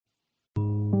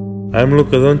I'm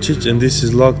Luka Doncic, and this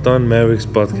is Locked On Mavericks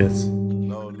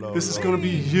podcast. This is gonna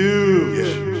be huge.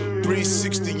 Yeah.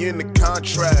 360 in the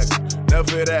contract,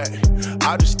 never that.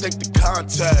 I just take the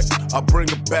contact, I bring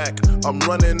it back. I'm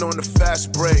running on the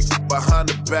fast break, behind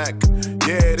the back.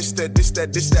 Yeah, this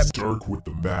that. Dirk with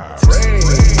the Mavs.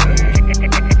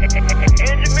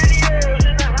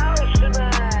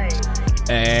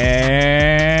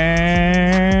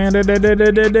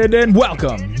 And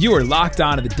welcome. You are locked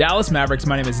on to the Dallas Mavericks.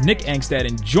 My name is Nick Angstad,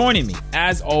 and joining me,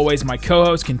 as always, my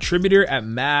co-host, contributor at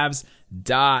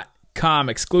Mavs.com.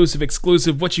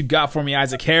 Exclusive. What you got for me,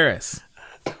 Isaac Harris?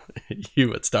 You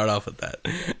would start off with that.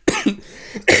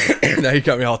 Now you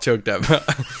got me all choked up.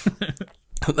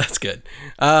 That's good.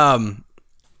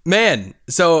 Man,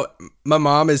 so my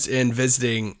mom is in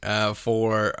visiting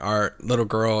for our little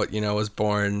girl, was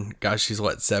born, gosh, she's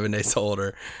 7 days old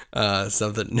or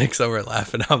something. Nick's over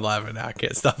laughing. I'm laughing. I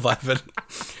can't stop laughing.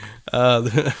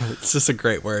 It's just a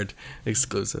great word,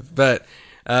 exclusive. But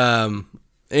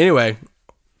anyway,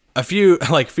 a few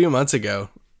months ago,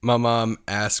 my mom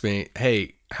asked me,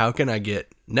 hey, how can I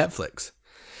get Netflix?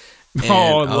 And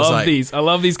I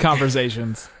love these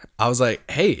conversations. I was like,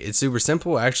 hey, it's super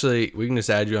simple. Actually, we can just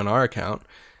add you on our account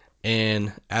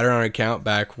and add her on our account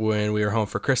back when we were home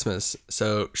for Christmas.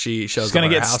 So she shows up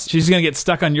at our house. She's going to get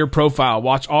stuck on your profile,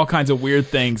 watch all kinds of weird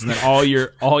things, and then all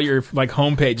your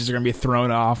home pages are going to be thrown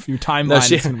off. Your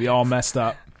timeline is going to be all messed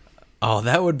up. Oh,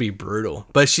 that would be brutal.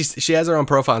 But she has her own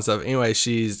profile and stuff. Anyway,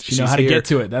 she knows how to get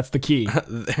to it. That's the key.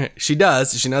 She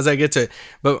does. She knows how to get to it.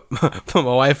 But my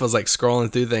wife was like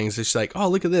scrolling through things. And she's like, oh,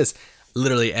 look at this.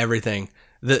 Literally everything.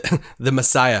 The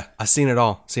Messiah. I've seen it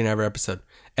all. Seen every episode.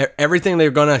 Everything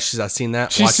they're going to. I've seen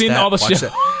that. She's seen all the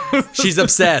shit. She's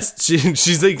obsessed.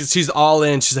 She's all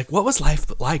in. She's like, what was life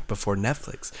like before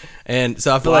Netflix? And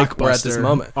so I feel like we're at this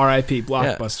moment. R.I.P.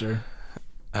 Blockbuster.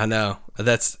 Yeah. I know.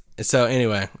 So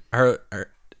anyway, her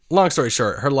long story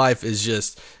short, her life is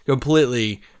just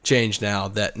completely changed now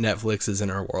that Netflix is in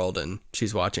her world and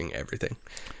she's watching everything.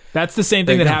 That's the same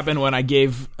thing that happened when I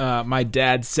gave my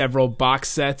dad several box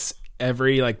sets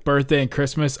every birthday and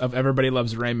Christmas of Everybody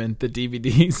Loves Raymond, the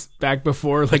DVDs, back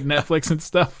before Netflix and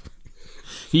stuff.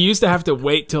 He used to have to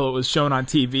wait till it was shown on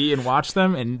TV and watch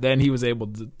them, and then he was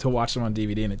able to watch them on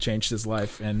DVD, and it changed his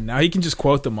life. And now he can just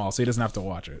quote them all, so he doesn't have to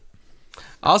watch it.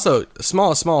 Also,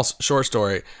 small short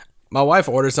story. My wife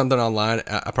ordered something online.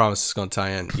 I promise it's going to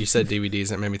tie in. You said DVDs,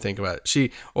 and it made me think about it.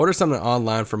 She ordered something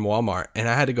online from Walmart, and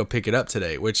I had to go pick it up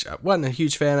today, which I wasn't a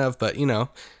huge fan of, but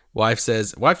wife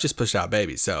just pushed out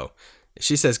baby, so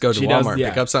she says go to Walmart,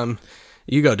 pick up something.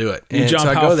 You go do it. You jump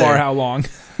so how far, how long?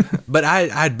 But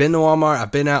I'd been to Walmart,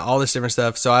 I've been out, all this different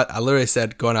stuff. So I literally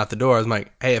said going out the door, I was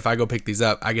like, hey, if I go pick these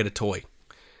up, I get a toy,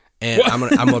 and I'm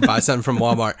gonna buy something from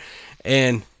Walmart.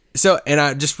 And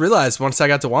I just realized once I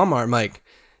got to Walmart, I'm like,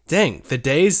 dang, the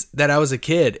days that I was a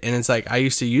kid, and it's like I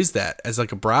used to use that as a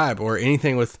bribe or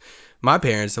anything with my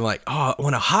parents. I'm like, oh, I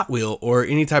want a Hot Wheel or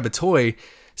any type of toy.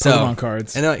 Pokemon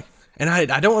cards. And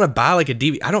I don't want to buy a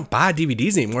DVD. I don't buy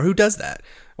DVDs anymore. Who does that?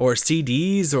 Or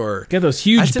CDs or get those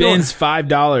huge bins,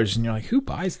 $5, and you're like, who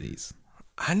buys these?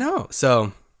 I know.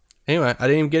 So anyway, I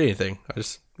didn't even get anything. I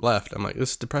just left. I'm like,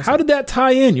 this is depressing. How did that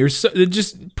tie in? It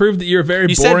just proved that you're a very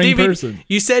boring person.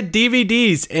 You said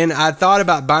DVDs, and I thought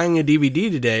about buying a DVD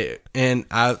today, and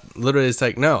I literally was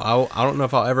like, no, I don't know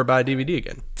if I'll ever buy a DVD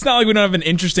again. It's not like we don't have an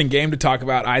interesting game to talk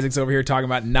about. Isaac's over here talking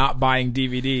about not buying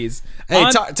DVDs. Hey,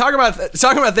 talk about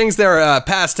things that are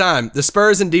past time. The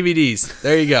Spurs and DVDs.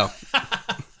 There you go.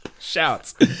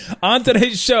 Shouts. On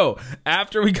today's show,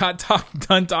 after we got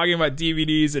done talking about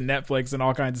DVDs and Netflix and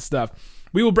all kinds of stuff,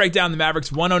 we will break down the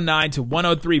Mavericks'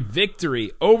 109-103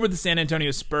 victory over the San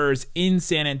Antonio Spurs in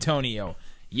San Antonio.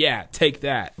 Yeah, take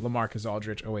that, LaMarcus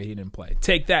Aldridge. Oh, wait, he didn't play.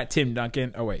 Take that, Tim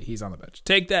Duncan. Oh, wait, he's on the bench.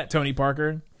 Take that, Tony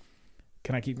Parker.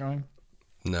 Can I keep going?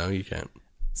 No, you can't.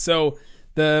 So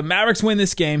the Mavericks win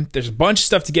this game. There's a bunch of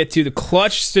stuff to get to. The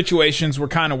clutch situations were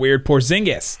kind of weird.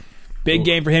 Porzingis, big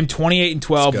game for him, 28 and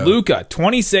 12. Luka,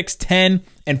 26, 10,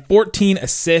 and 14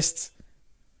 assists.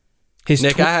 His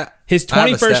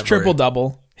 21st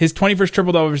triple-double. His 21st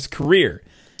triple-double of his career.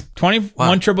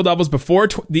 21 triple-doubles before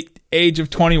the age of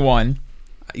 21.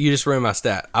 You just ruined my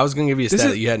stat. I was going to give you a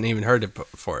stat that you hadn't even heard it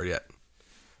before yet.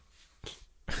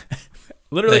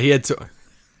 Literally. He had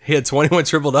 21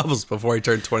 triple-doubles before he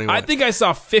turned 21. I think I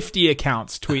saw 50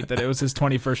 accounts tweet that it was his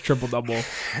 21st triple-double.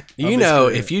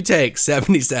 If you take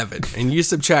 77 and you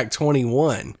subtract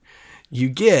 21, you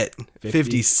get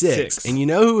 56. And you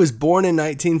know who was born in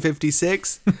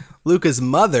 1956? Luka's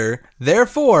mother.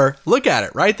 Therefore, look at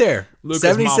it right there. Luka's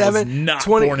 77, mom was not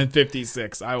 20. born in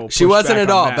 56. I will. She push wasn't back at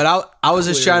on all, that. but I was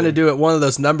just trying to do it one of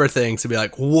those number things to be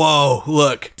like, whoa,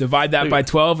 look, Divide that by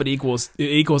 12, it equals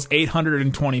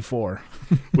 824.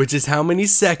 which is how many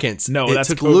seconds No, it that's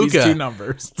took Kobe's Luka two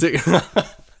numbers.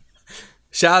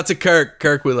 Shout out to Kirk.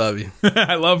 Kirk, we love you.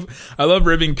 I love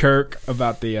ribbing Kirk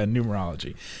about the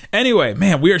numerology. Anyway,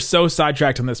 man, we are so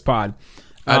sidetracked on this pod.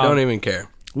 I don't even care.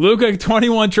 Luka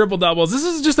 21 triple doubles. This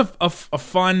is just a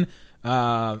fun,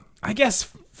 I guess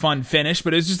fun finish,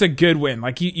 but it's just a good win.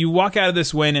 Like you walk out of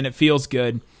this win and it feels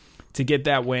good to get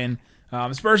that win.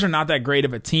 Spurs are not that great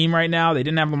of a team right now. They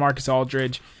didn't have LaMarcus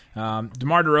Aldridge.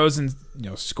 DeMar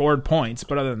DeRozan, scored points,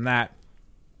 but other than that,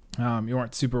 you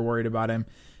weren't super worried about him.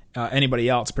 Anybody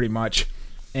else, pretty much.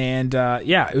 And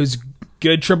it was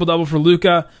good triple double for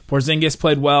Luka. Porzingis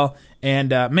played well. And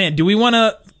man, do we want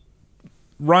to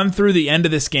run through the end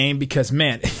of this game? Because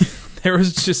man, there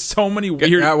was just so many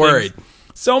weird Got things. worried.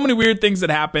 So many weird things that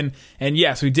happened. And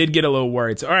yes, we did get a little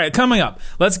worried. So, all right, coming up,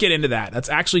 let's get into that. Let's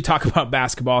actually talk about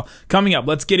basketball. Coming up,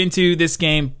 let's get into this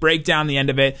game, break down the end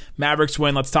of it. Mavericks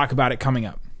win. Let's talk about it coming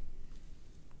up.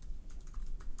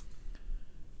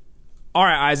 All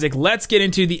right, Isaac, let's get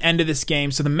into the end of this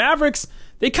game. So the Mavericks,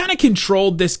 they kind of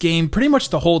controlled this game pretty much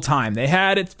the whole time.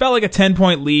 It felt like a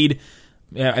 10-point lead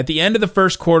at the end of the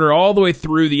first quarter, all the way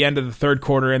through the end of the third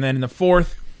quarter. And then in the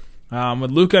fourth, when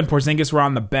Luka and Porzingis were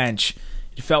on the bench,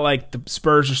 it felt like the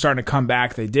Spurs were starting to come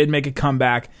back. They did make a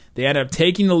comeback. They ended up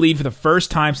taking the lead for the first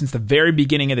time since the very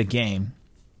beginning of the game.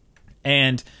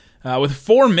 And with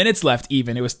 4 minutes left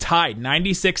even, it was tied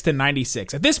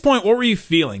 96-96. At this point, what were you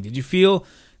feeling? Did you feel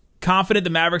confident the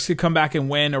Mavericks could come back and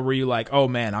win, or were you like, oh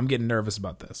man, I'm getting nervous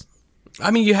about this? I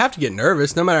mean, you have to get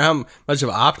nervous no matter how much of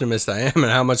an optimist I am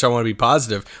and how much I want to be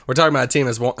positive. We're talking about a team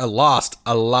that's lost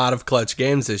a lot of clutch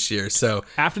games this year. So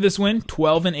after this win,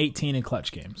 12-18 in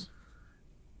clutch games.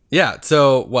 Yeah,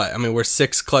 so what? I mean, we're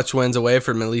 6 clutch wins away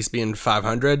from at least being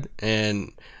 500,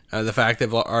 and the fact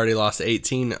they've already lost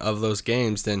 18 of those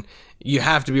games, then you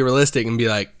have to be realistic and be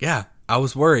like, yeah, I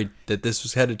was worried that this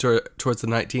was headed towards the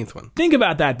 19th one. Think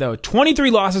about that, though. 23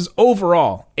 losses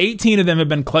overall. 18 of them have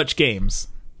been clutch games.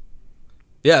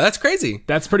 Yeah, that's crazy.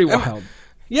 That's pretty wild.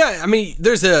 Yeah, I mean,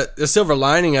 there's a silver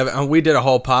lining of it. We did a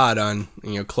whole pod on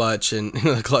clutch and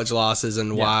the clutch losses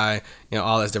and why,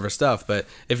 all this different stuff. But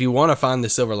if you want to find the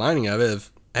silver lining of it,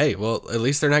 hey, well, at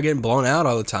least they're not getting blown out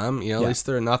all the time. At least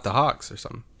they're not the Hawks or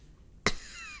something.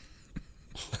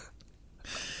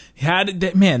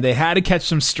 They had to catch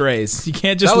some strays. You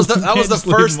can't just that was the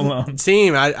first leave them alone.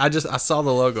 team. I saw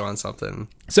the logo on something.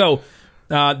 So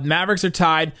Mavericks are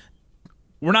tied.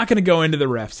 We're not going to go into the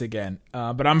refs again,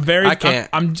 but I'm very. I can't.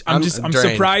 I'm drained.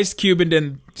 surprised Cuban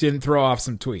didn't throw off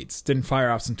some tweets, didn't fire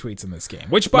off some tweets in this game.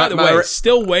 Which, by the way,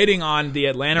 still waiting on the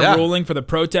Atlanta ruling for the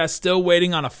protest. Still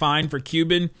waiting on a fine for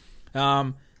Cuban.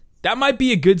 That might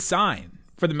be a good sign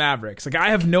for the Mavericks. Like, I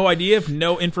have no idea,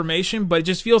 no information, but it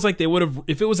just feels like they would have.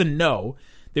 If it was a no,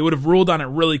 they would have ruled on it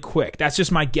really quick. That's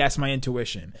just my guess, my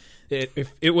intuition.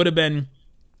 If it would have been,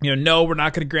 no, we're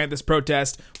not going to grant this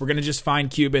protest, we're going to just fine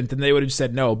Cuban, then they would have just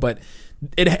said no. But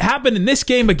it happened in this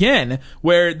game again,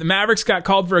 where the Mavericks got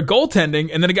called for a goaltending,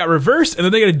 and then it got reversed, and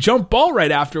then they got a jump ball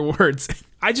right afterwards.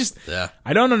 I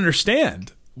don't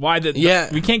understand why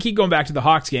we can't keep going back to the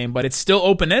Hawks game, but it's still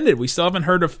open-ended. We still haven't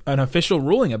heard of an official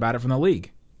ruling about it from the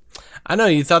league. I know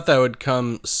you thought that would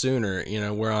come sooner.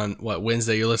 We're on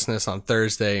Wednesday. You listen to this on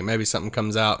Thursday. Maybe something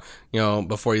comes out,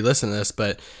 before you listen to this.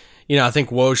 But I think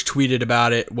Woj tweeted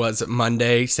about it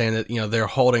Monday, saying that they're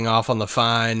holding off on the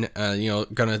fine.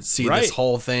 Going to see this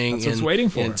whole thing waiting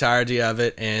for. The entirety of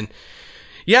it. And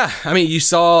yeah, I mean, you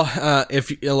saw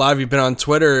if a lot of you've been on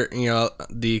Twitter,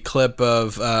 the clip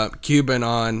of Cuban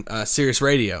on Sirius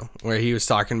Radio, where he was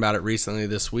talking about it recently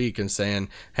this week and saying,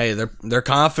 hey, they're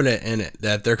confident in it,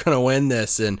 that they're going to win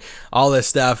this and all this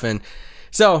stuff. And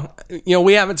so,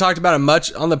 we haven't talked about it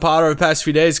much on the pod over the past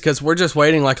few days because we're just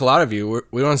waiting, like a lot of you.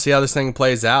 We want to see how this thing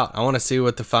plays out. I want to see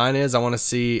what the fine is. I want to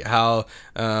see how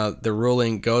the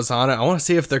ruling goes on it. I want to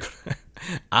see if they're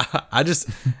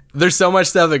there's so much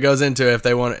stuff that goes into it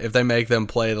if they make them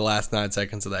play the last 9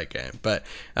 seconds of that game. But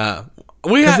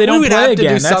we would have to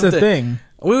do something. That's the thing.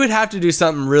 We would have to do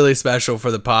something really special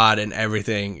for the pod and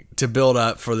everything to build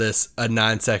up for a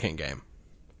 9-second game.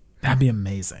 That'd be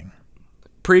amazing.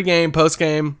 Pre-game,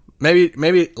 post-game,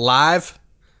 maybe live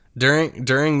during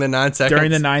the 9 seconds. During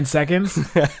the 9 seconds.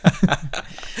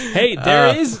 Hey,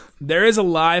 there is a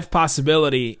live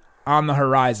possibility on the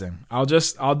horizon. I'll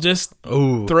just throw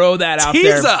that out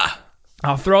there.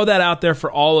 I'll throw that out there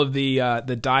for all of the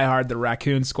diehard, the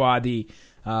Raccoon Squad, the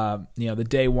the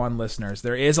day one listeners,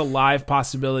 there is a live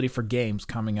possibility for games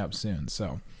coming up soon.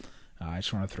 So I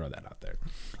just want to throw that out there.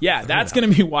 Yeah, that's going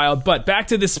to be wild. But back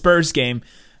to the Spurs game.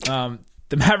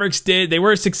 The Mavericks they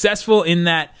were successful in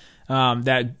that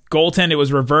goaltend. It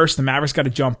was reversed. The Mavericks got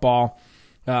a jump ball.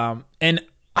 And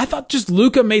I thought just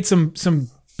Luka made some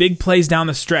big plays down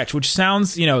the stretch, which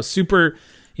sounds, super,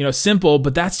 simple,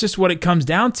 but that's just what it comes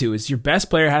down to is your best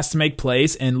player has to make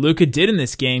plays. And Luka did in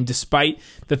this game, despite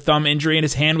the thumb injury, and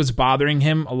his hand was bothering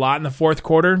him a lot in the fourth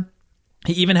quarter.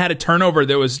 He even had a turnover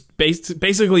that was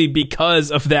basically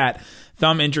because of that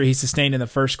thumb injury he sustained in the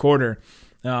first quarter,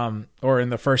 or in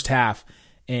the first half.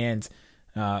 And,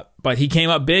 but he came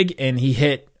up big and he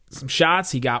hit some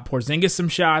shots. He got Porzingis some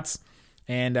shots.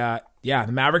 And,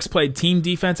 the Mavericks played team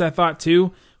defense, I thought,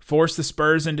 too. Forced the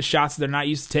Spurs into shots they're not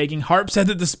used to taking. Harp said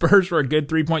that the Spurs were a good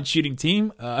three-point shooting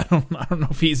team. I don't know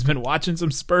if he's been watching some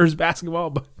Spurs basketball,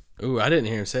 but ooh, I didn't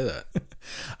hear him say that.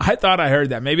 I thought I heard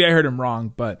that. Maybe I heard him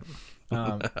wrong, but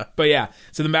yeah.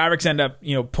 So the Mavericks end up,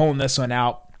 pulling this one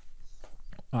out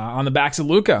on the backs of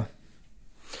Luka.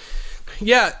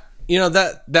 Yeah.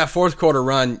 That fourth quarter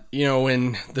run,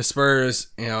 when the Spurs,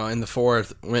 in the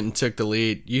fourth went and took the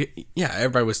lead,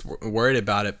 everybody was worried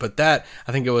about it. But I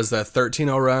think it was a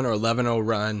 13-0 run or 11-0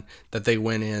 run that they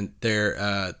went in there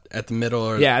at the middle.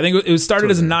 I think it was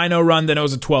started as a 9-0 run, then it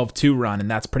was a 12-2 run,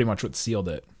 and that's pretty much what sealed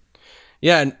it.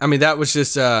 Yeah, and I mean, that was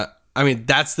just,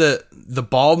 that's the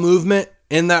ball movement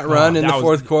in that run in the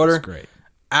fourth quarter. That was great.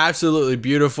 Absolutely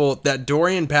beautiful. That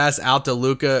Dorian pass out to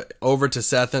Luka over to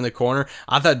Seth in the corner.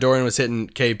 I thought Dorian was hitting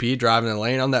KP driving the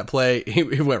lane on that play. He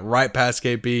went right past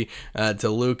KP to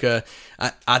Luka.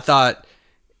 I thought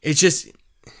it's just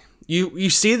you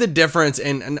see the difference,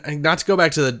 and not to go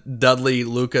back to the Dudley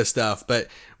Luka stuff, but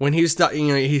when he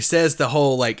says the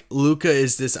whole like Luka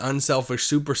is this unselfish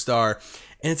superstar.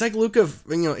 And it's like Luka,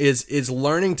 is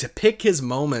learning to pick his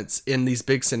moments in these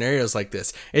big scenarios like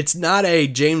this. It's not a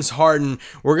James Harden,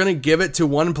 we're going to give it to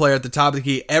one player at the top of the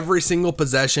key every single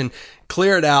possession,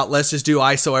 clear it out, let's just do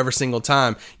ISO every single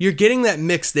time. You're getting that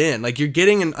mixed in. Like, you're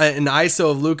getting an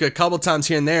ISO of Luka a couple times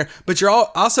here and there, but you're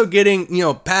also getting,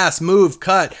 pass, move,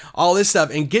 cut, all this stuff,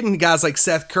 and getting guys like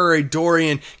Seth Curry,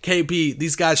 Dorian, KP,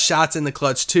 these guys shots in the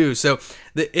clutch too. So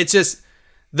it's just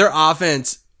their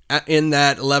offense in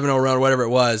that 11-0 run, whatever it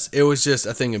was just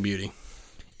a thing of beauty.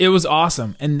 It was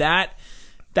awesome. And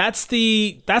that's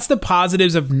the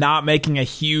positives of not making a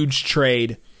huge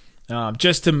trade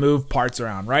just to move parts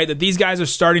around, right? That these guys are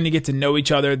starting to get to know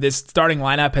each other. This starting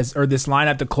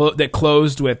lineup that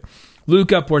closed with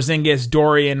Luka, Porzingis,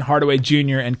 Dorian, Hardaway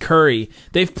Jr., and Curry.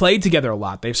 They've played together a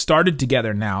lot. They've started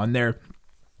together now, and they're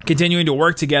continuing to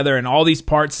work together, and all these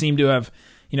parts seem to have,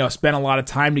 spent a lot of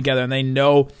time together, and they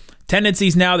know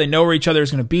tendencies now. They know where each other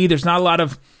is going to be. There's not a lot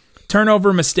of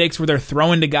turnover mistakes where they're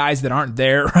throwing to guys that aren't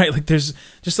there, right? Like, there's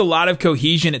just a lot of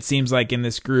cohesion, it seems like, in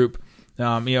this group,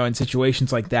 in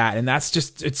situations like that. And that's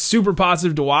just, it's super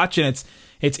positive to watch. And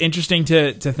it's interesting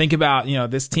to think about,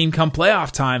 this team come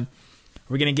playoff time.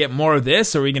 Are we going to get more of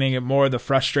this? Or are we going to get more of the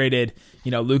frustrated,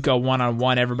 Luka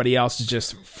one-on-one, everybody else is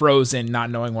just frozen, not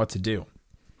knowing what to do?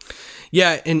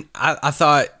 Yeah, and I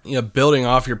thought, building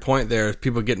off your point there,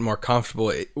 people getting more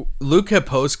comfortable. Luka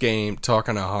post-game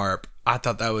talking to Harp, I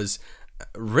thought that was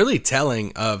really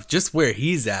telling of just where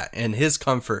he's at and his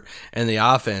comfort and the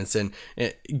offense. And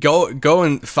go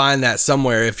and find that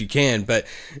somewhere if you can. But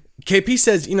KP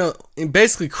says,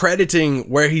 basically crediting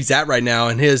where he's at right now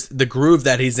and the groove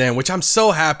that he's in, which I'm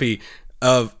so happy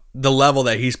of. The level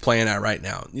that he's playing at right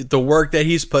now, the work that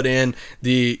he's put in,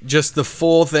 the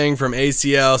full thing from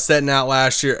ACL, setting out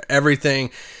last year,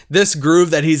 everything, this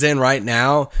groove that he's in right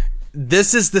now,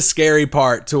 this is the scary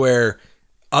part to where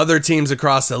other teams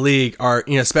across the league are,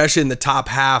 especially in the top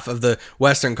half of the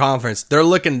Western Conference, they're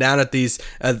looking down at these,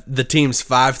 the teams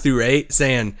 5 through 8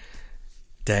 saying,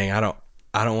 dang, I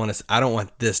don't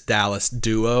want this Dallas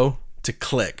duo to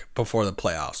click before the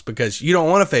playoffs, because you don't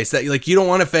want to face that. Like, you don't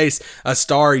want to face a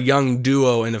star young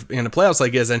duo in the playoffs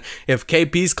like this. And if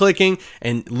KP's clicking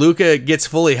and Luka gets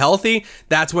fully healthy,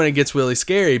 that's when it gets really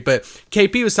scary. But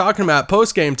KP was talking about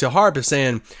post game to Harp of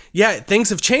saying, yeah, things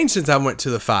have changed since I went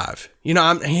to the 5. He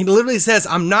literally says,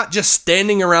 I'm not just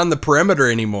standing around the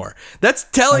perimeter anymore. That's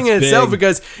telling in itself,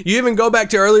 because you even go back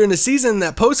to earlier in the season,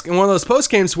 in one of those post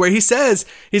games where he says,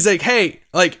 he's like, hey,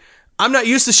 like, I'm not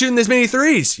used to shooting this many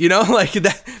threes, like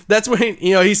that's when,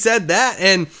 he said that.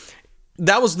 And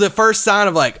that was the first sign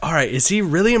of like, all right, is he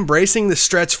really embracing the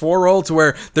stretch 4 role to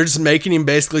where they're just making him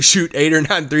basically shoot 8 or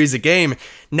 9 threes a game?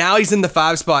 Now he's in the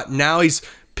 5 spot. Now he's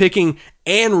picking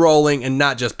and rolling and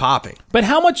not just popping. But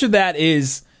how much of that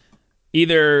is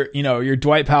either, your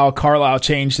Dwight Powell, Carlisle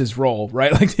changed his role,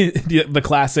 right? Like the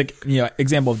classic,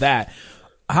 example of that.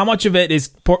 How much of it is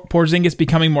Porzingis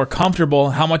becoming more comfortable?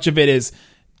 How much of it is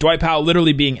Dwight Powell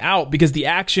literally being out? Because the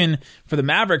action for the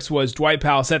Mavericks was Dwight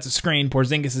Powell sets a screen,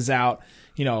 Porzingis is out,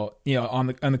 on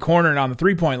the corner and on the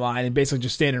 3-point line, and basically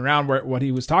just standing around what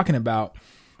he was talking about.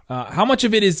 How much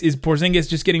of it is Porzingis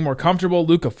just getting more comfortable,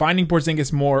 Luka finding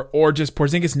Porzingis more, or just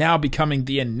Porzingis now becoming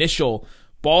the initial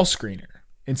ball screener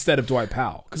instead of Dwight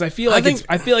Powell? Because I feel like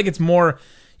it's more,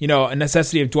 a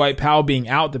necessity of Dwight Powell being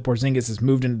out that Porzingis has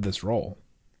moved into this role.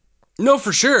 No,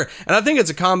 for sure. And I think it's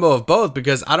a combo of both,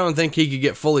 because I don't think he could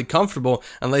get fully comfortable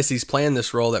unless he's playing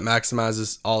this role that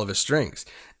maximizes all of his strengths.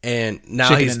 And now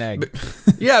Chicken he's and egg.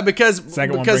 Yeah, because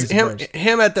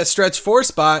him at that stretch 4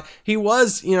 spot, he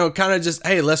was, kind of just,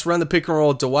 hey, let's run the pick and roll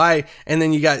with Dwight, and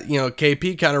then you got,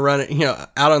 KP kind of running,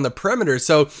 out on the perimeter.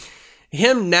 So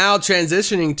him now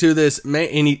transitioning to this,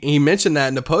 and he mentioned that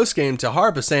in the post game to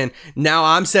Harp, of saying, now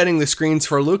I'm setting the screens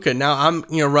for Luka. Now I'm,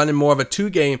 running more of a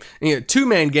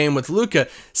 2-man game with Luka.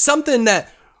 Something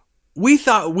that we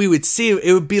thought we would see,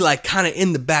 it would be like kind of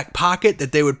in the back pocket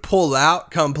that they would pull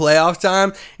out come playoff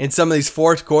time in some of these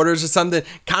fourth quarters or something,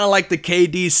 kind of like the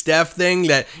KD Steph thing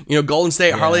that, Golden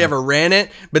State hardly ever ran it,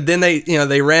 but then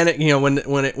they ran it,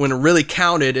 when it really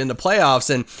counted in the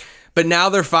playoffs. But now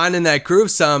they're finding that groove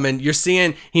some, and you're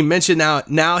seeing, he mentioned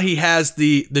now he has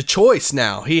the choice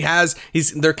now.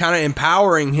 They're kind of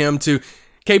empowering him to,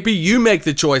 KP, you make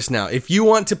the choice now. If you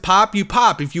want to pop, you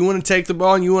pop. If you want to take the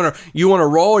ball and you want to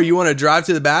roll, or you want to drive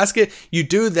to the basket, you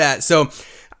do that. So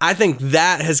I think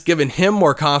that has given him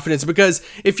more confidence, because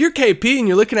if you're KP and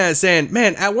you're looking at it saying,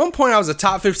 man, at one point I was a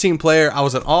top 15 player, I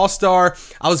was an all-star,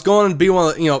 I was going to be one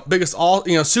of the biggest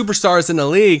superstars in the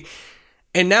league,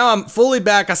 and now I'm fully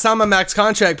back. I signed my max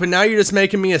contract, but now you're just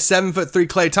making me a 7'3"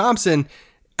 Klay Thompson.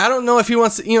 I don't know if he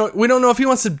wants to, we don't know if he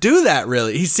wants to do that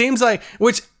really. He seems like,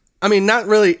 which, I mean, not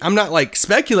really, I'm not like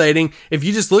speculating. If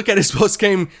you just look at his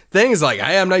post-game things, like,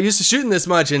 hey, I'm not used to shooting this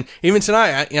much. And even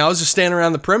tonight, I was just standing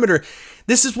around the perimeter.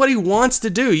 This is what he wants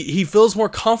to do. He feels more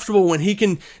comfortable when he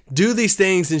can do these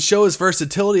things and show his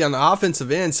versatility on the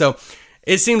offensive end. So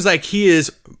it seems like he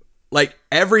is, like,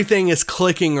 everything is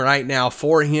clicking right now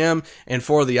for him and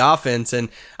for the offense. And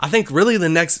I think really the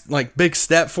next, like, big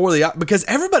step for because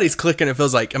everybody's clicking, it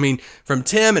feels like. I mean, from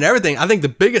Tim and everything, I think the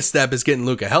biggest step is getting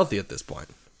Luka healthy at this point.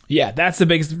 Yeah, that's the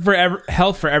biggest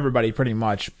health for everybody, pretty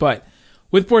much. But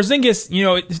with Porzingis,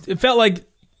 it felt like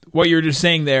what you were just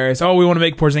saying there is, we want to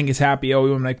make Porzingis happy. We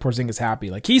want to make Porzingis happy.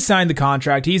 Like, he signed the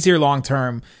contract. He's here long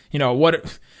term.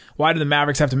 Why do the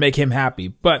Mavericks have to make him happy?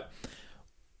 But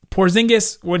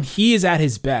Porzingis, when he is at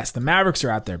his best, the Mavericks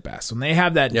are at their best. When they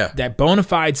have that bona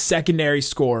fide secondary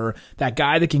scorer, that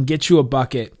guy that can get you a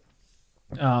bucket.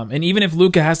 And even if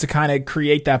Luka has to kind of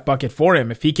create that bucket for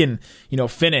him, if he can,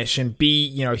 finish and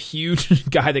be, a huge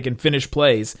guy that can finish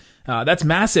plays, that's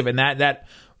massive. And that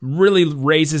really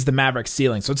raises the Mavericks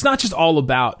ceiling. So it's not just all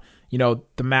about,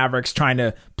 the Mavericks trying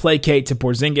to placate to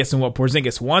Porzingis and what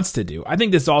Porzingis wants to do. I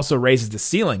think this also raises the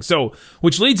ceiling. So,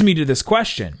 which leads me to this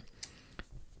question,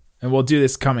 and we'll do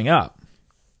this coming up.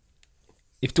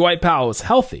 If Dwight Powell was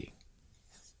healthy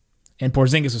and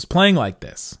Porzingis was playing like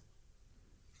this,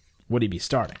 would he be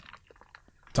starting?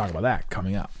 Talk about that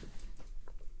coming up.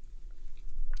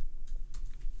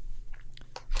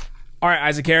 All right,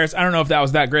 Isaac Harris, I don't know if that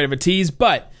was that great of a tease,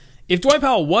 but if Dwight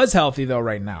Powell was healthy, though,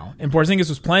 right now, and Porzingis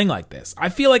was playing like this, I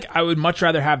feel like I would much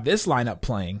rather have this lineup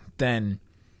playing than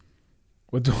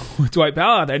with Dwight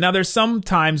Powell out there. Now, there's some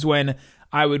times when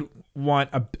I would want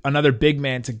another big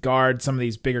man to guard some of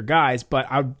these bigger guys, but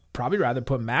I'd probably rather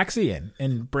put Maxey in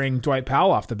and bring Dwight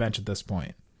Powell off the bench at this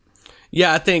point.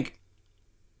 Yeah, I think,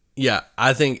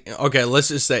 okay, let's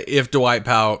just say if Dwight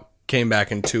Powell came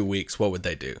back in 2 weeks, what would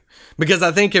they do? Because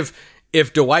I think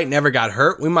if Dwight never got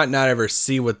hurt, we might not ever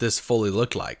see what this fully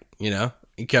looked like,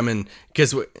 He come in,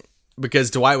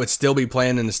 because Dwight would still be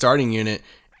playing in the starting unit,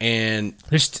 and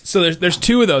there's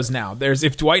two of those now. There's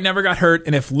if Dwight never got hurt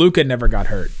and if Luka never got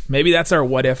hurt. Maybe that's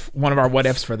one of our what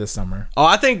ifs for this summer. Oh,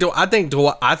 I think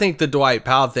the Dwight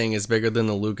Powell thing is bigger than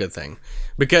the Luka thing,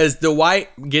 because Dwight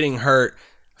getting hurt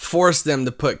forced them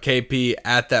to put KP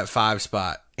at that 5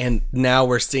 spot. And now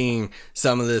we're seeing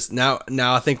some of this. Now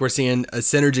I think we're seeing a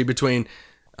synergy between,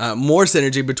 more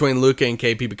synergy between Luka and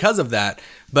KP because of that.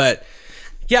 But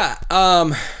yeah,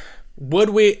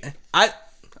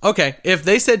 okay, if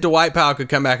they said Dwight Powell could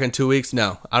come back in 2 weeks,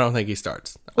 no, I don't think he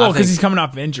starts. Well, because he's coming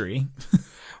off injury.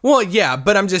 Well, yeah,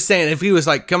 but I'm just saying if he was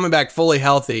like coming back fully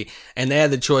healthy and they had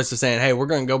the choice of saying, hey, we're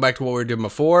going to go back to what we were doing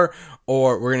before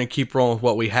or we're going to keep rolling with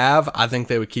what we have, I think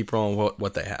they would keep rolling with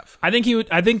what they have. I think he would.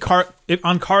 I think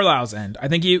on Carlisle's end, I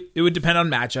think it would depend on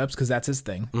matchups because that's his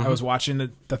thing. I was watching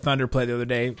the Thunder play the other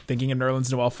day, thinking of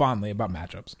Nerlens Noel fondly about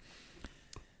matchups.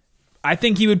 I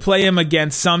think he would play him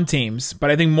against some teams,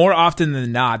 but I think more often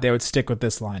than not, they would stick with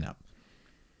this lineup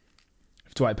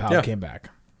if Dwight Powell came back.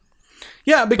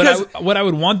 Yeah, because what I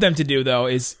would want them to do, though,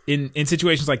 is in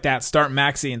situations like that, start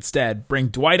Maxey instead, bring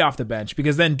Dwight off the bench,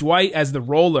 because then Dwight as the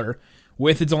roller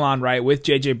with DeLon Wright, with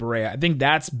JJ Barea, I think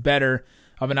that's better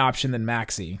of an option than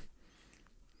Maxey.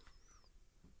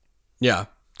 Yeah.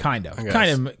 Kind of a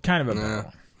better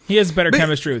one. He has better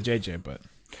chemistry with JJ, but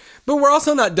we're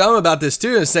also not dumb about this,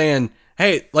 too, is saying,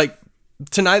 hey, like,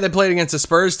 tonight they played against a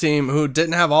Spurs team who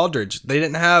didn't have Aldridge. They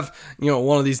didn't have,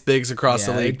 one of these bigs across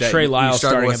the league. Trey Lyles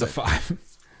starting at the 5.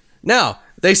 Now,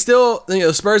 they still,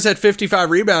 the Spurs had 55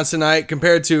 rebounds tonight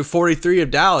compared to 43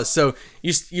 of Dallas. So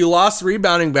you lost the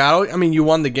rebounding battle. I mean, you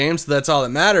won the game, so that's all that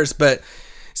matters. But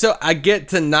so I get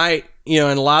tonight,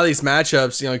 in a lot of these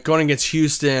matchups, going against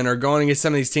Houston or going against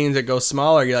some of these teams that go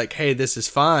smaller, you're like, hey, this is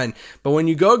fine. But when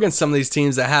you go against some of these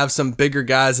teams that have some bigger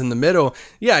guys in the middle,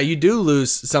 yeah, you do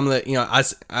lose some of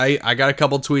the, I got a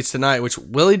couple tweets tonight, which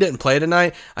Willie didn't play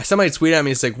tonight. Somebody tweeted at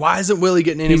me, it's like, why isn't Willie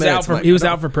getting any minutes? He was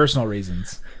out for personal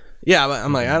reasons. Yeah, but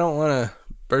I'm like, I don't want to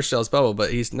burst y'all's bubble,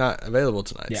 but he's not available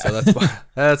tonight. Yeah. So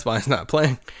that's why he's not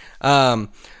playing. But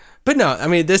no, I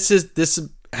mean, this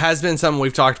has been something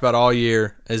we've talked about all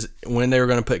year, is when they were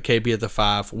going to put KP at the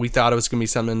 5. We thought it was going to be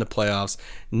something in the playoffs.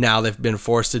 Now they've been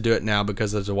forced to do it now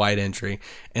because of the White injury,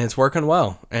 and it's working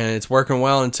well. And it's working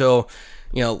well until,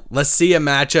 let's see a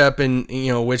matchup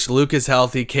in, which Luke is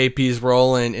healthy, KP's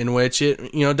rolling, in which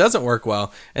it, doesn't work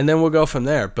well. And then we'll go from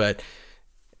there. But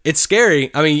it's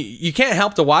scary. I mean, you can't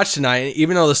help to watch tonight,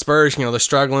 even though the Spurs, they're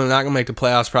struggling, they're not going to make the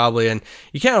playoffs probably, and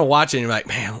you can't watch it and you're like,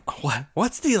 man,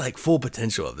 what's the full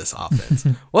potential of this offense?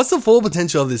 What's the full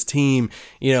potential of this team,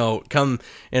 come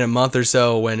in a month or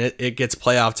so when it gets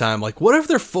playoff time? Like, what if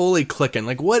they're fully clicking?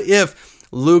 Like, what if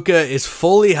Luka is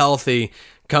fully healthy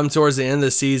come towards the end of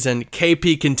the season,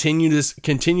 KP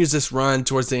continues this run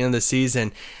towards the end of the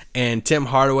season, and Tim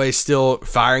Hardaway still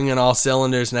firing on all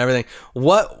cylinders and everything?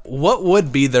 What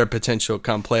would be their potential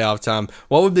come playoff time?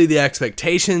 What would be the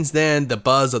expectations then, the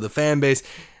buzz of the fan base?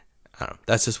 I don't know.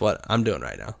 That's just what I'm doing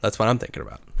right now. That's what I'm thinking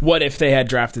about. What if they had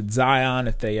drafted Zion,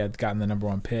 if they had gotten the number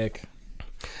 1 pick?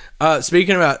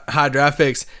 Speaking about high draft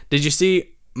picks, did you see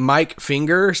Mike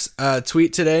Finger's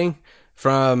tweet today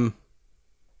from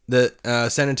the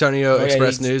San Antonio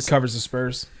Express News? Covers the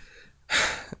Spurs.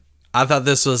 I thought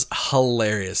this was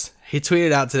hilarious. He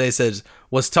tweeted out today, says,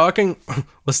 was talking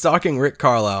Rick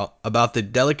Carlisle about the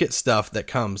delicate stuff that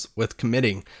comes with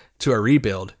committing to a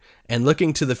rebuild and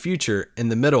looking to the future in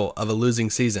the middle of a losing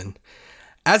season.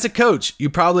 As a coach, you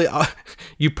probably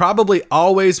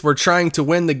always were trying to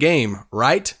win the game,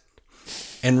 right?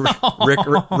 And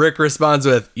Rick responds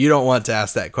with, you don't want to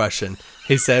ask that question,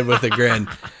 he said with a grin.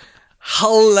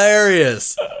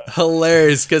 Hilarious,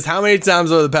 because how many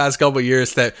times over the past couple of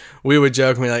years that we would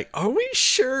joke and be like, are we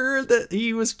sure that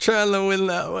he was trying to win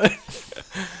that one?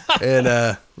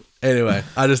 And anyway,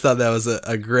 I just thought that was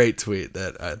a great tweet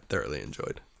that I thoroughly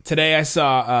enjoyed. Today I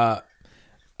saw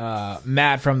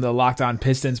Matt from the Locked On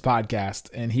Pistons podcast,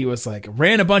 and he was like,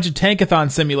 ran a bunch of tankathon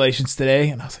simulations today,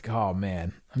 and I was like, oh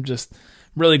man, I'm just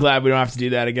really glad we don't have to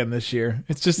do that again this year.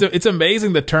 It's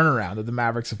amazing the turnaround that the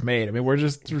Mavericks have made. I mean, we're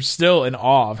still in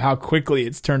awe of how quickly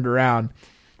it's turned around.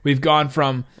 We've gone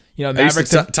from,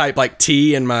 Mavericks I used to type like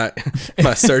T in my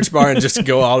search bar and just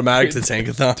go automatic to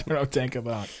tankathon.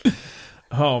 Tankathon.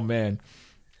 Oh man.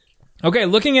 Okay,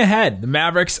 looking ahead, the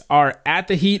Mavericks are at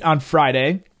the Heat on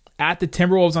Friday, at the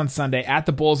Timberwolves on Sunday, at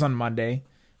the Bulls on Monday,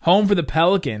 home for the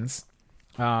Pelicans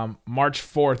March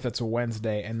 4th, that's a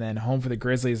Wednesday, and then home for the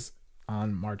Grizzlies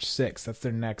on March 6th. That's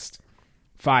their next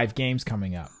 5 games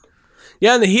coming up.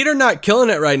 Yeah, and the Heat are not killing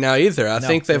it right now either. I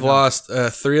think they've lost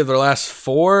 3 of their last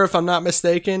 4, if I'm not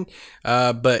mistaken.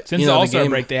 But since the All-Star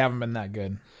break, they haven't been that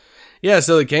good. Yeah,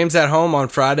 so the game's at home on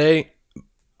Friday.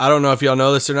 I don't know if y'all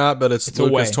know this or not, but it's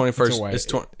Luka's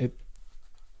 21st.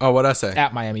 What'd I say?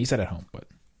 At Miami. You said at home, but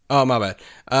oh, my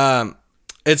bad.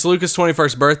 It's Luka's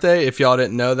 21st birthday, if y'all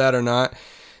didn't know that or not.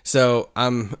 So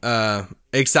I'm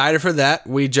excited for that.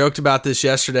 We joked about this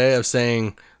yesterday of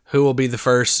saying who will be the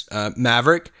first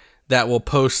Maverick that will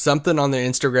post something on their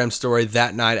Instagram story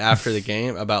that night after the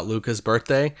game about Luka's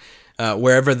birthday,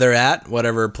 wherever they're at,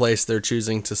 whatever place they're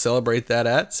choosing to celebrate that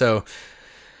at. So,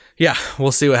 Yeah,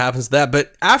 we'll see what happens to that.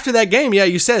 But after that game, yeah,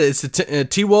 you said it's the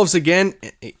T-Wolves again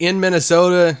in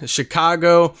Minnesota,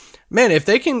 Chicago. Man, if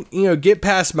they can, get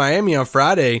past Miami on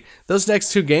Friday, those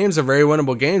next 2 games are very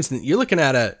winnable games. And you're looking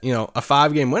at a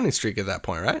 5-game winning streak at that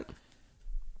point, right?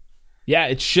 Yeah,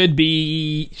 it should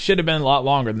have been a lot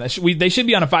longer than that. They should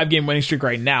be on a 5-game winning streak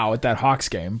right now at that Hawks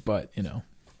game, but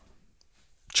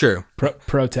True.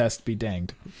 Protest be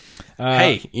danged.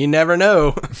 Hey, you never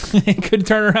know. It could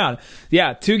turn around.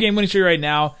 Yeah, 2-game winning streak right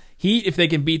now. Heat, if they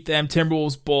can beat them,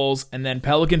 Timberwolves, Bulls, and then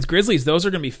Pelicans, Grizzlies. Those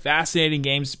are going to be fascinating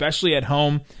games, especially at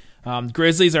home.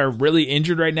 Grizzlies are really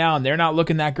injured right now, and they're not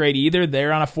looking that great either.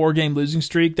 They're on a 4-game losing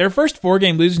streak. Their first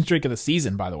 4-game losing streak of the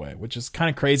season, by the way, which is kind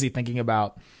of crazy thinking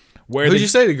about where. Who did you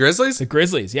say, the Grizzlies? The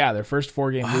Grizzlies, yeah, their first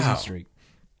 4-game losing streak.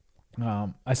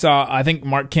 I think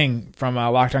Mark King from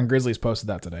Locked On Grizzlies posted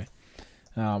that today,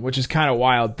 which is kind of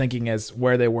wild thinking as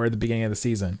where they were at the beginning of the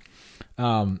season.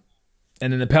 And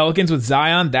then the Pelicans with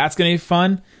Zion, that's going to be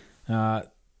fun.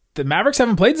 The Mavericks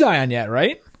haven't played Zion yet,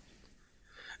 right?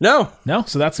 No,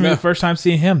 so that's going to be the first time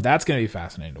seeing him. That's going to be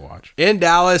fascinating to watch. In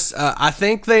Dallas, I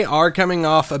think they are coming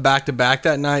off a back-to-back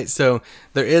that night, so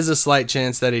there is a slight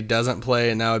chance that he doesn't play,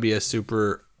 and that would be a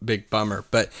super big bummer.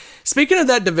 But speaking of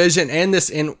that division, and this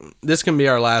can be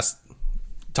our last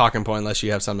talking point unless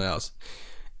you have something else.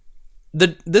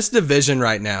 This division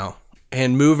right now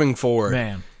and moving forward,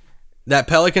 man, that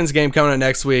Pelicans game coming up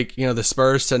next week, the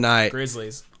Spurs tonight.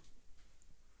 Grizzlies.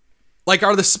 Like,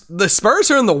 are the Spurs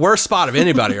are in the worst spot of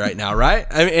anybody right now, right?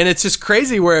 I mean, and it's just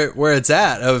crazy where it's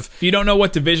at. If you don't know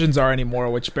what divisions are anymore,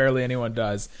 which barely anyone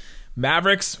does,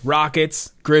 Mavericks,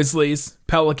 Rockets, Grizzlies,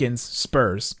 Pelicans,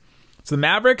 Spurs. So the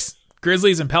Mavericks,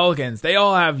 Grizzlies, and Pelicans, they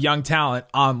all have young talent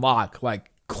on lock, like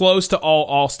close to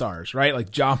all-stars, right? Like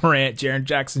John Morant, Jaren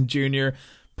Jackson Jr.,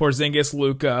 Porzingis,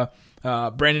 Luka,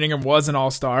 Brandon Ingram was an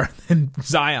all-star, and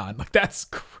Zion. Like, that's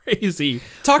crazy.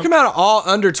 Talking about an all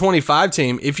under 25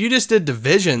 team, if you just did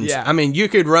divisions, yeah. I mean, you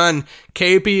could run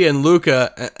KP and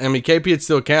Luka. I mean, KP would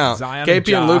still count. Zion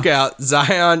KP and Luka out.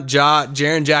 Zion, Ja,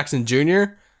 Jaren Jackson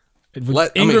Jr.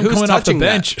 Ingram who's coming off the touching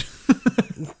bench.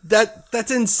 That's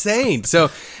insane.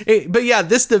 So, but yeah,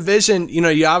 this division,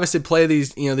 you obviously play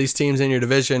these teams in your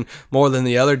division more than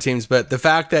the other teams. But the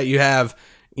fact that you have,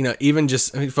 even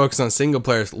just focus on single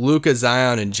players, Luka,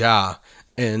 Zion, and Ja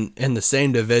in the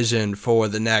same division for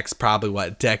the next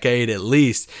probably decade at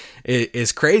least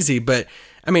is crazy. But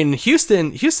I mean,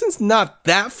 Houston's not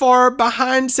that far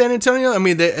behind San Antonio. I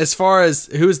mean, as far as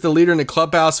who's the leader in the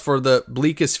clubhouse for the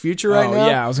bleakest future right now.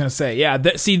 Yeah, I was gonna say, yeah.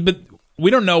 But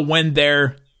we don't know when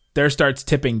their starts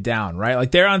tipping down, right?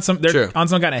 Like they're on some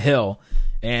kind of hill,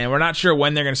 and we're not sure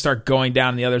when they're gonna start going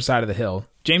down the other side of the hill.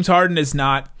 James Harden is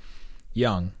not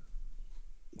young.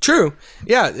 True.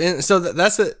 Yeah. And so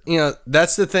that's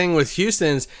the thing with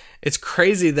Houston's. It's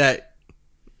crazy that,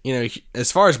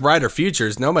 as far as brighter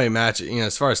futures, nobody matches,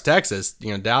 as far as Texas,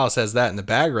 Dallas has that in the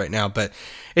bag right now. But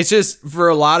it's just for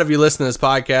a lot of you listening to this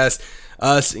podcast,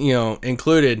 us,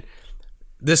 included,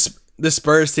 this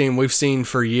Spurs team we've seen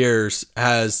for years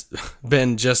has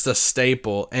been just a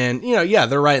staple. And,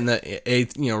 they're right in the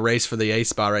eighth, race for the 8th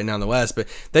spot right now in the West, but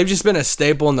they've just been a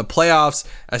staple in the playoffs,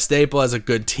 a staple as a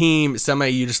good team,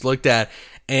 somebody you just looked at,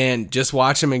 and just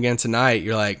watch them again tonight.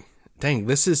 You're like, dang,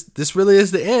 this really is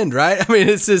the end, right? I mean,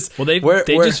 it's just, well, they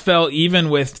just fell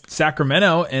even with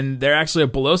Sacramento, and they're actually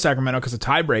below Sacramento because of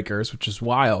tiebreakers, which is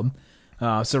wild.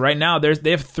 So right now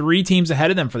they have 3 teams ahead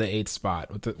of them for the 8th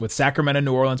spot with Sacramento,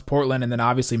 New Orleans, Portland, and then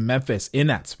obviously Memphis in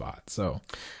that spot. So,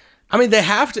 I mean, they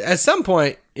have to at some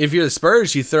point. If you're the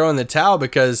Spurs, you throw in the towel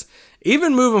because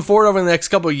even moving forward over the next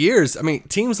couple of years, I mean,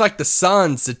 teams like the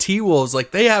Suns, the T-Wolves,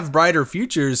 like they have brighter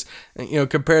futures,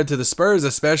 compared to the Spurs,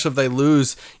 especially if they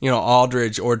lose,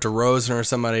 Aldridge or DeRozan or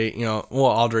somebody,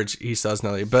 Aldridge, he still has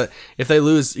nothing, but if they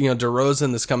lose,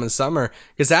 DeRozan this coming summer,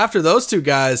 because after those two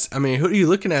guys, I mean, who are you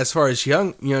looking at as far as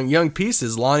young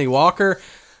pieces? Lonnie Walker,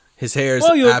 his hair is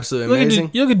absolutely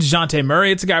amazing. You look at DeJounte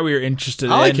Murray, it's a guy we were interested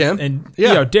in. I like him. And,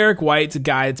 yeah. Derek White's a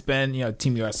guy that's been,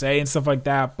 Team USA and stuff like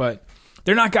that, but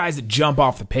they're not guys that jump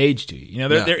off the page to you.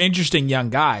 They're interesting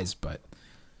young guys, but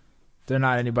they're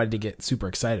not anybody to get super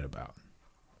excited about.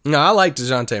 No, I like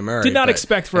DeJounte Murray. Did not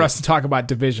expect for us to talk about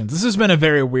divisions. This has been a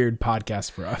very weird podcast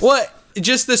for us. Well,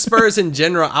 just the Spurs in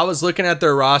general. I was looking at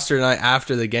their roster tonight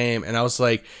after the game, and I was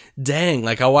like, dang,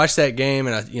 like I watched that game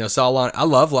and I saw I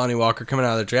love Lonnie Walker coming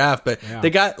out of the draft, but they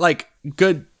got like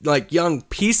good like young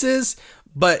pieces,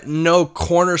 but no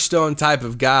cornerstone type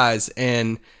of guys.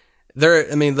 And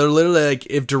they're literally like,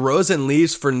 if DeRozan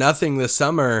leaves for nothing this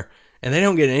summer and they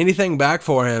don't get anything back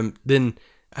for him, then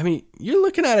I mean, you're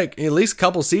looking at at least a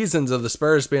couple seasons of the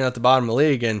Spurs being at the bottom of the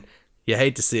league, and you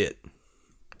hate to see it.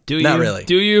 Do you? Not really.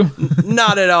 Do you?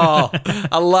 Not at all.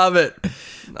 I love it.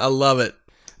 I love it.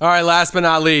 All right, last but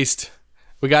not least,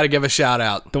 we got to give a shout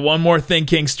out. The One More Thing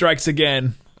King strikes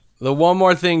again. The One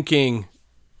More Thing King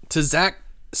to Zach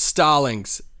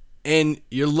Stallings and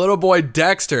your little boy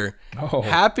Dexter. Oh.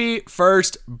 Happy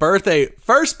first birthday.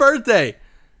 First birthday.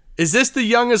 Is this the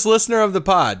youngest listener of the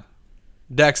pod?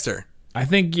 Dexter. I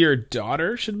think your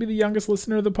daughter should be the youngest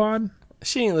listener of the pod.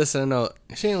 She ain't listening to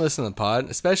the pod,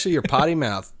 especially your potty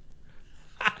mouth.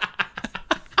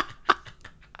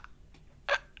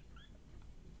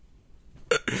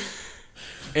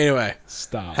 Anyway,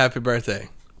 Stop. happy birthday,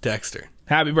 Dexter.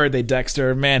 Happy birthday,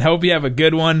 Dexter. Man, hope you have a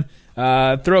good one.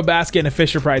 Throw a basket and a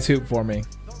Fisher-Price hoop for me.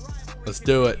 Let's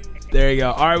do it. There you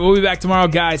go. All right, we'll be back tomorrow,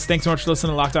 guys. Thanks so much for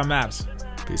listening to Locked On Mavs.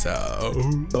 Peace out.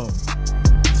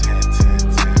 Boom.